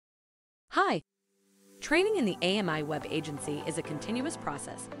Hi! Training in the AMI Web Agency is a continuous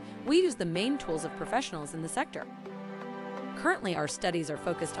process. We use the main tools of professionals in the sector. Currently, our studies are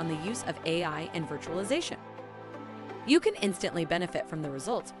focused on the use of AI and virtualization. You can instantly benefit from the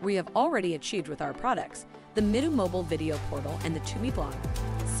results we have already achieved with our products, the Midu mobile video portal and the Tumi blog,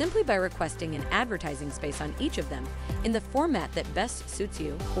 simply by requesting an advertising space on each of them in the format that best suits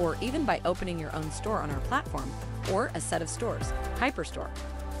you, or even by opening your own store on our platform or a set of stores, Hyperstore.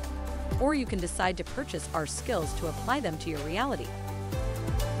 Or you can decide to purchase our skills to apply them to your reality.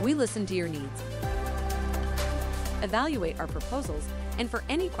 We listen to your needs, evaluate our proposals, and for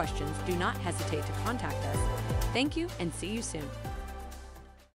any questions, do not hesitate to contact us. Thank you and see you soon.